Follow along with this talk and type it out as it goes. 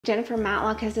Jennifer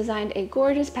Matlock has designed a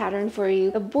gorgeous pattern for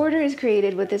you. The border is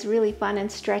created with this really fun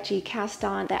and stretchy cast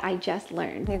on that I just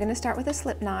learned. You're gonna start with a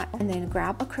slip knot and then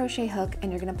grab a crochet hook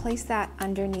and you're gonna place that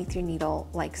underneath your needle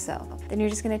like so. Then you're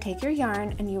just gonna take your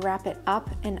yarn and you wrap it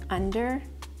up and under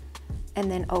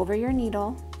and then over your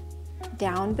needle,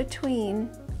 down between,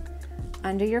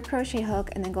 under your crochet hook,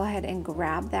 and then go ahead and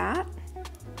grab that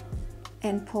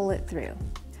and pull it through.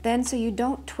 Then so you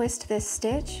don't twist this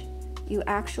stitch, you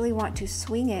actually want to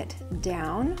swing it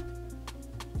down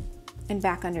and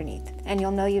back underneath. And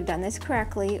you'll know you've done this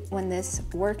correctly when this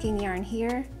working yarn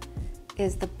here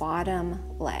is the bottom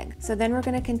leg. So then we're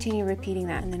gonna continue repeating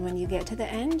that. And then when you get to the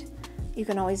end, you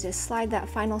can always just slide that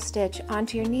final stitch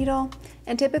onto your needle.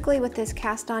 And typically with this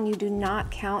cast on, you do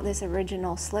not count this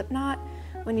original slip knot.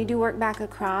 When you do work back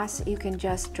across, you can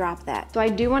just drop that. So I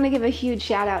do want to give a huge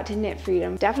shout out to Knit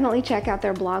Freedom. Definitely check out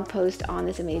their blog post on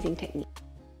this amazing technique.